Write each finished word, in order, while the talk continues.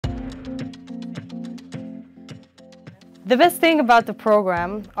The best thing about the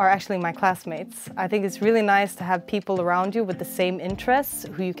program are actually my classmates. I think it's really nice to have people around you with the same interests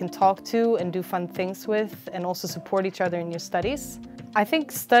who you can talk to and do fun things with and also support each other in your studies. I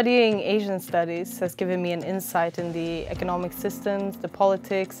think studying Asian studies has given me an insight in the economic systems, the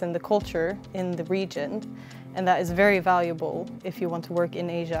politics and the culture in the region, and that is very valuable if you want to work in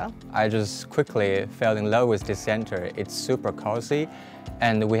Asia. I just quickly fell in love with this center. It's super cozy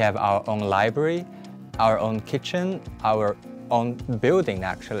and we have our own library, our own kitchen, our own building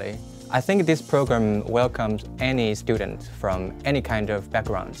actually. I think this program welcomes any student from any kind of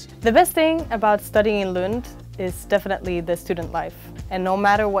backgrounds. The best thing about studying in Lund is definitely the student life. And no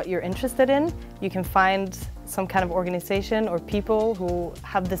matter what you're interested in, you can find some kind of organization or people who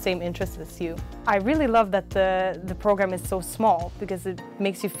have the same interests as you. I really love that the program is so small because it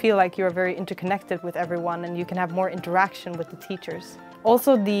makes you feel like you're very interconnected with everyone and you can have more interaction with the teachers.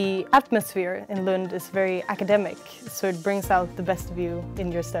 Also, the atmosphere in Lund is very academic, so it brings out the best of you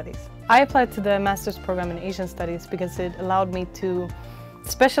in your studies. I applied to the master's program in Asian Studies because it allowed me to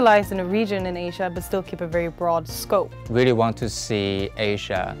specialize in a region in Asia but still keep a very broad scope. Really want to see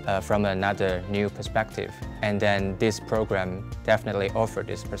Asia from another new perspective, and then this program definitely offered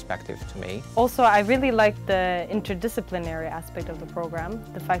this perspective to me. Also, I really like the interdisciplinary aspect of the program,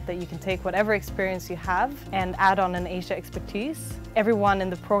 the fact that you can take whatever experience you have and add on an Asia expertise. Everyone in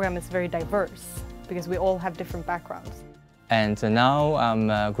the program is very diverse because we all have different backgrounds. And now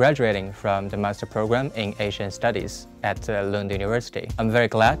I'm graduating from the master program in Asian Studies at Lund University. I'm very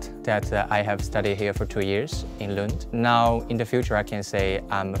glad that I have studied here for 2 years in Lund. Now, in the future, I can say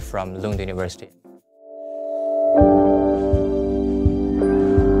I'm from Lund University.